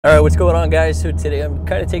All right, what's going on, guys? So today I'm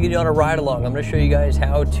kind of taking you on a ride along. I'm going to show you guys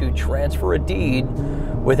how to transfer a deed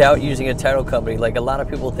without using a title company. Like a lot of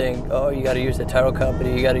people think, oh, you got to use a title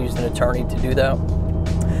company, you got to use an attorney to do that.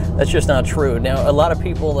 That's just not true. Now, a lot of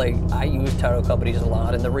people, like, I use title companies a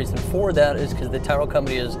lot, and the reason for that is because the title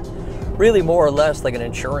company is really more or less like an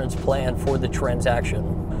insurance plan for the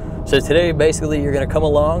transaction. So today, basically, you're gonna come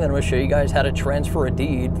along and I'm gonna show you guys how to transfer a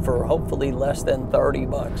deed for hopefully less than 30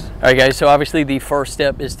 bucks. All right, guys, so obviously the first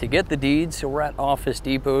step is to get the deed. So we're at Office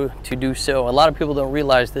Depot to do so. A lot of people don't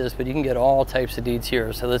realize this, but you can get all types of deeds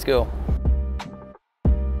here. So let's go.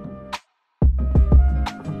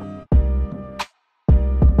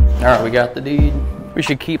 All right, we got the deed. We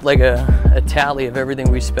should keep like a tally of everything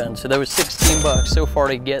we spend. So that was 16 bucks so far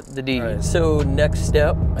to get the deed. Right. So next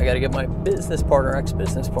step, I gotta get my business partner,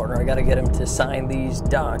 ex-business partner, I gotta get him to sign these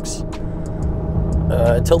docs.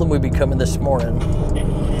 I told him we'd be coming this morning.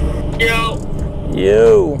 Yo.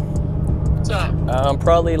 Yo. What's up? I'm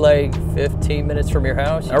probably like 15 minutes from your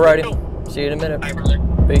house. Alrighty, see you in a minute. Bye, brother.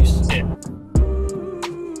 Peace. See ya.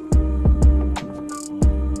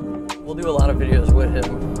 We'll do a lot of videos with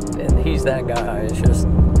him. And he's that guy. It's just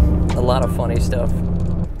a lot of funny stuff.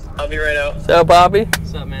 I'll be right out. What's up, Bobby?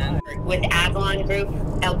 What's up, man? With Avalon Group,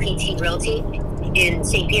 LPT Realty in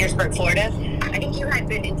St. Petersburg, Florida. I think you had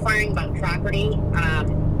been inquiring about property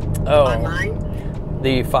online.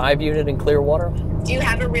 The 5-unit in Clearwater? Do you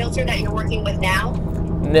have a realtor that you're working with now?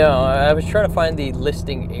 No, I was trying to find the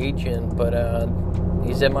listing agent, but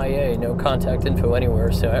he's MIA, no contact info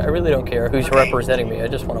anywhere, so I really don't care who's representing me. I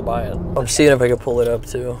just want to buy it. I'm seeing if I can pull it up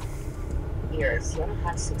too. Years. You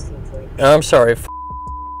have 16 I'm sorry.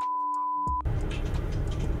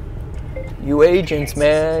 You agents,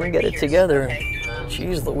 man, get it together.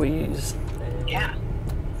 Jeez Louise. Yeah.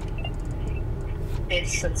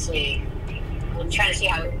 Let's see. I'm trying to see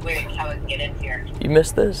how it can get in here. You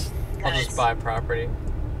missed this? I'll just buy property.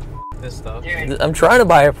 This stuff. I'm trying to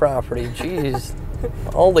buy a property. Jeez.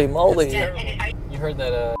 Holy moly. You heard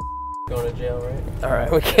that going to jail, right? All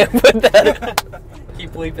right, we can't put that in.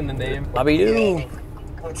 Keep bleeping the name. Bobby Doo.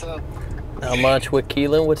 What's up? Not much with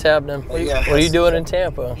Keelan. What's happening? What are you doing in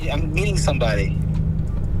Tampa? I'm meeting somebody.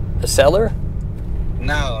 A seller?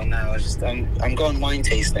 No, it's just I'm going wine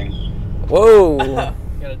tasting. Whoa.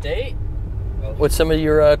 You got a date? What's some of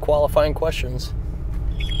your qualifying questions?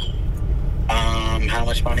 How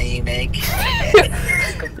much money you make?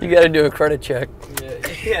 You got to do a credit check.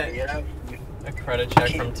 Yeah. A credit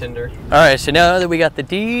check from Tinder. All right, so now that we got the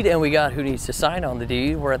deed and we got who needs to sign on the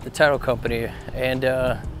deed, we're at the title company. And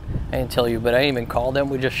I didn't tell you, but I didn't even call them.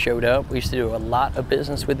 We just showed up. We used to do a lot of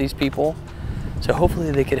business with these people. So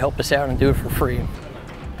hopefully they could help us out and do it for free.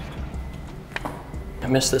 I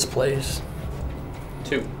miss this place.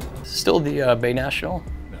 2. Still the Bay National?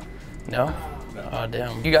 No? No? Oh,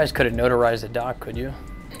 damn. You guys could have notarized the doc, could you?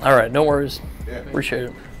 All right, no worries. Yeah. Appreciate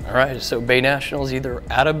it. All right, so Bay National's either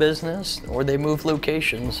out of business or they moved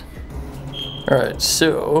locations. All right,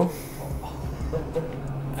 so.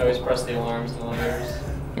 I always press the alarms and alarms.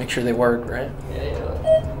 Make sure they work, right? Yeah.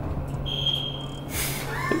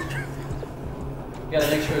 You gotta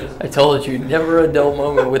make sure I told you, never a dull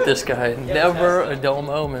moment with this guy. Never a dull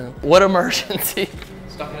moment. What emergency?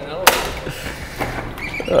 Stuck in an elevator.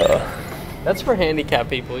 That's for handicapped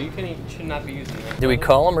people. You should not be using that. Do we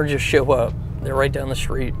call them or just show up? They're right down the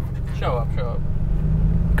street. Show up.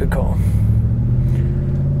 Good call.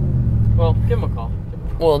 Well, give them a call.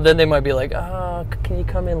 Well, then they might be like, can you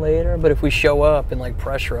come in later? But if we show up and like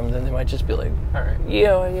pressure them, then they might just be like, all right.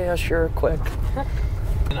 Yeah, sure, quick.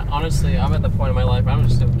 And honestly, I'm at the point in my life, I'm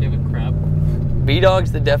just don't give a crap.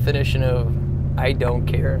 B-Dog's the definition of I don't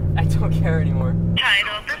care. I don't care anymore.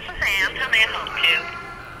 Title, this is Ann. How may I help you?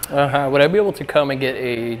 Would I be able to come and get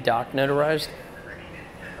a doc notarized?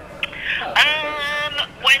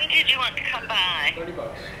 When did you want to come by? 30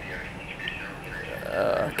 bucks.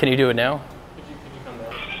 Can you do it now? Could you come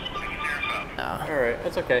back? All right,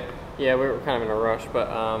 it's okay. Yeah, we're kind of in a rush, but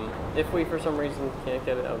if we for some reason can't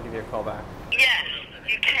get it, I'll give you a call back. Yes,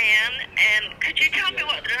 you can. And could you tell me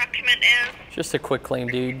what the document is? Just a quitclaim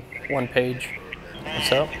deed, 1 page.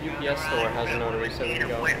 What's up? UPS store has a notary, so we can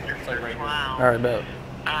go. It's like right here. Wow. All right, bet.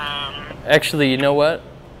 Actually, you know what?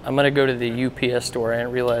 I'm gonna go to the UPS store. I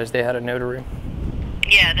didn't realize they had a notary.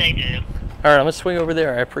 Yeah, they do. All right, I'm gonna swing over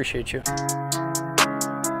there. I appreciate you.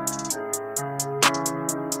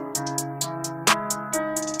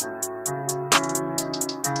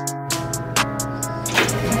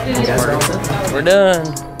 We're done.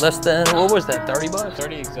 Less than, what was that, 30 bucks?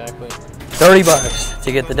 30 exactly. $30 bucks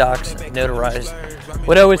to get the docs notarized.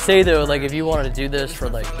 What I would say though, like if you wanted to do this for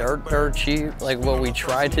like dirt cheap, like what we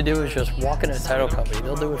tried to do is just walk in a title company.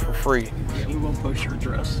 They'll do it for free. Yeah, we won't post your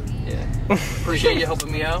address. Yeah. Appreciate you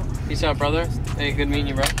helping me out. Peace out, brother. Hey, good meeting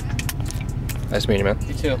you, bro. Nice meeting you, man.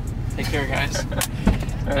 You too. Take care, guys.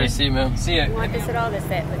 All right, see you, man. See ya. You want this at all? This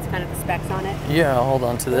fit. It's kind of the specs on it. Yeah, I'll hold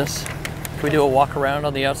on to this. Can we do a walk around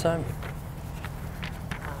on the outside?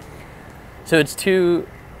 So it's two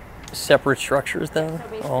separate structures then? So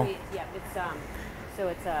basically, yeah,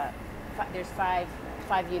 it's there's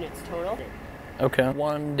five units total. Okay.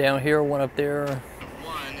 One down here, one up there.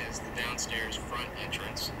 One is the downstairs front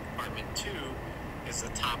entrance. Apartment 2 is the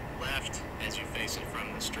top left as you face it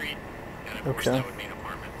from the street. And of course that would mean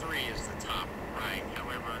apartment 3 is the top right.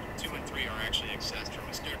 However, 2 and 3 are actually accessed from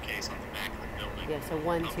a staircase on the back of the building. Yeah, so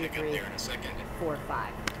 1, 2, 3, there in a second. 4,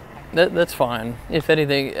 5. That's fine. If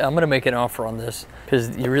anything, I'm going to make an offer on this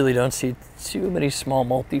because you really don't see too many small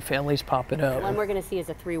multifamilies popping up. The one we're going to see is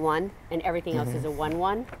a 3-1, and everything else is a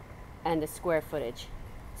 1-1, and the square footage.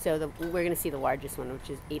 So we're going to see the largest one, which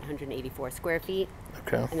is 884 square feet.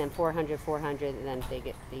 Okay. And then 400, 400, and then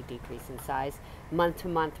they decrease in size.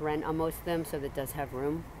 Month-to-month rent on most of them, so that does have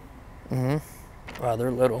room. Wow, they're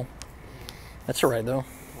little. That's all right though. Okay,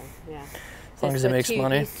 yeah. As long as it makes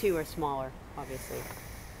money. These two are smaller, obviously.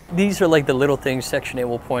 These are like the little things Section 8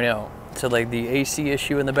 will point out. So like the AC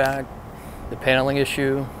issue in the back, the paneling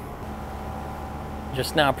issue,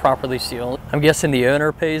 just not properly sealed. I'm guessing the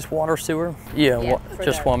owner pays water sewer? Yeah,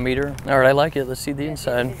 just 1 meter. All right, I like it. Let's see the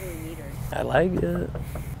inside. I like it.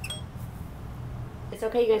 It's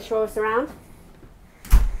okay, you gonna show us around?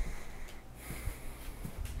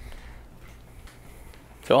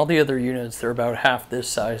 So all the other units, they're about half this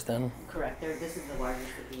size then. Correct. This is the largest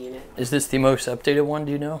of the unit. Is this the most updated one,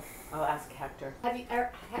 do you know? I'll ask Hector. Have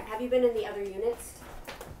you been in the other units?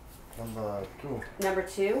 Number 2. Number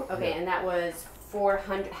 2? Okay, Yeah. and that was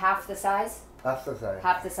 400, half the size? Half the size.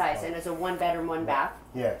 Half the size, and it's a 1 bedroom, 1 bath?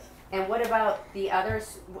 Yes. And what about the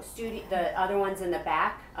others, the other ones in the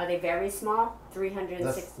back? Are they very small?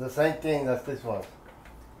 360? The same thing as this one.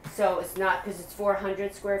 So it's not, because it's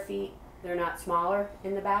 400 square feet, they're not smaller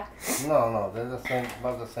in the back? No, they're the same,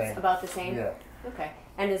 about the same. About the same? Yeah. Okay.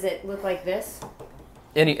 And does it look like this?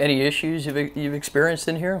 Any issues you've experienced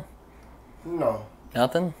in here? No.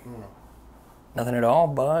 Nothing? No. Nothing at all?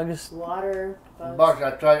 Bugs? Water? Bugs? Bugs,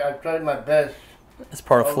 I tried my best. It's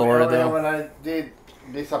part of Florida though. When I did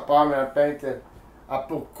this apartment, I painted, I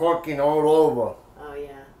put corking all over. Oh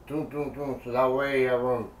yeah. So that way I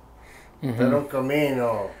won't, they don't come in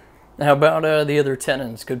or... How about the other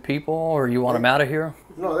tenants? Good people, or you want them out of here?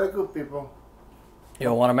 No, they're good people. You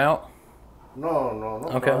don't want them out? No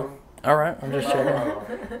Okay. problem. All right, I'm just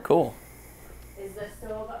checking. Cool. Is the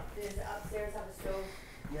stove does the upstairs have a stove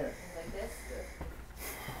Yes. like this?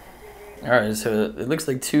 All right, so it looks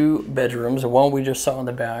like 2 bedrooms. The one we just saw in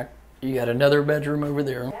the back. You got another bedroom over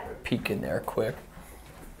there. Peek in there quick.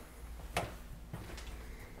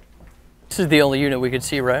 This is the only unit we could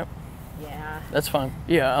see, right? Yeah. That's fine.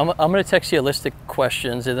 Yeah, I'm going to text you a list of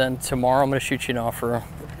questions, and then tomorrow I'm going to shoot you an offer. Okay.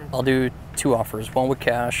 I'll do 2 offers, one with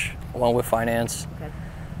cash, one with finance.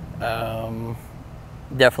 Okay.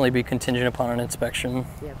 Definitely be contingent upon an inspection.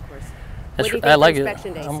 Yeah, of course. That's, What do you think I like for it.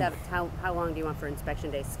 inspection days? How long do you want for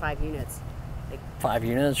inspection days? 5 units? Like 5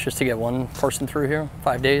 units just to get one person through here.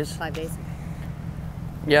 5 days. 5 days?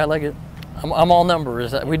 Yeah, I like it. I'm all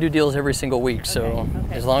numbers. We do deals every single week, so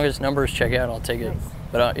okay. as long as numbers check out, I'll take it. Nice.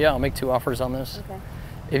 But yeah, I'll make 2 offers on this. Okay.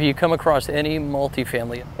 If you come across any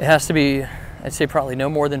multifamily, it has to be, I'd say probably no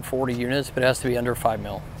more than 40 units, but it has to be under 5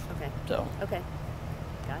 mil. Okay. So Okay.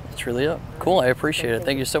 Got it. that's really it. Cool, I appreciate it.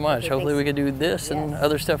 Thank you so much. Okay, Hopefully we thanks. can do this and Yes.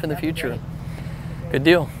 other stuff in the That'd be future. great. Good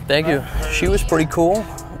deal. Thank you. She was pretty cool.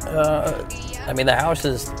 I mean, the house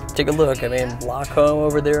is, take a look. I mean, block home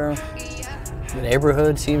over there. The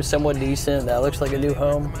neighborhood seems somewhat decent. That looks like a new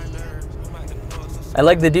home. I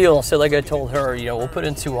like the deal. So like I told her, you know, we'll put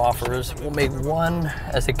in 2 offers. We'll make one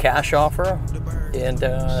as a cash offer. And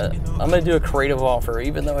I'm going to do a creative offer.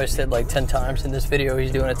 Even though I said like 10 times in this video,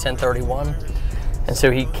 he's doing a 1031. And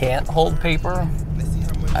so he can't hold paper.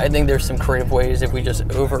 I think there's some creative ways. If we just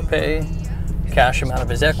overpay, cash him out of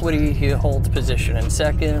his equity, he holds position in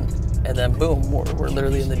second, and then boom, we're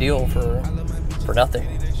literally in the deal for nothing.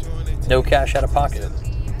 No cash out of pocket.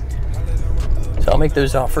 So I'll make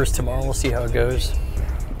those offers tomorrow. We'll see how it goes.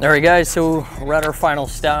 All right, guys, so we're at our final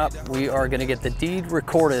stop. We are gonna get the deed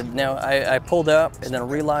recorded. Now, I pulled up and then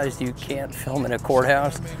realized you can't film in a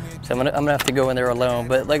courthouse, so I'm gonna have to go in there alone.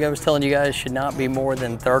 But like I was telling you guys, should not be more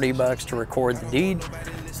than 30 bucks to record the deed.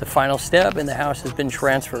 the final step and the house has been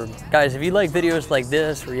transferred. Guys, if you like videos like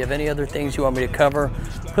this or you have any other things you want me to cover,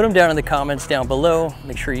 put them down in the comments down below.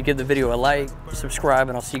 Make sure you give the video a like, subscribe,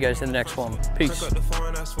 and I'll see you guys in the next one. Peace.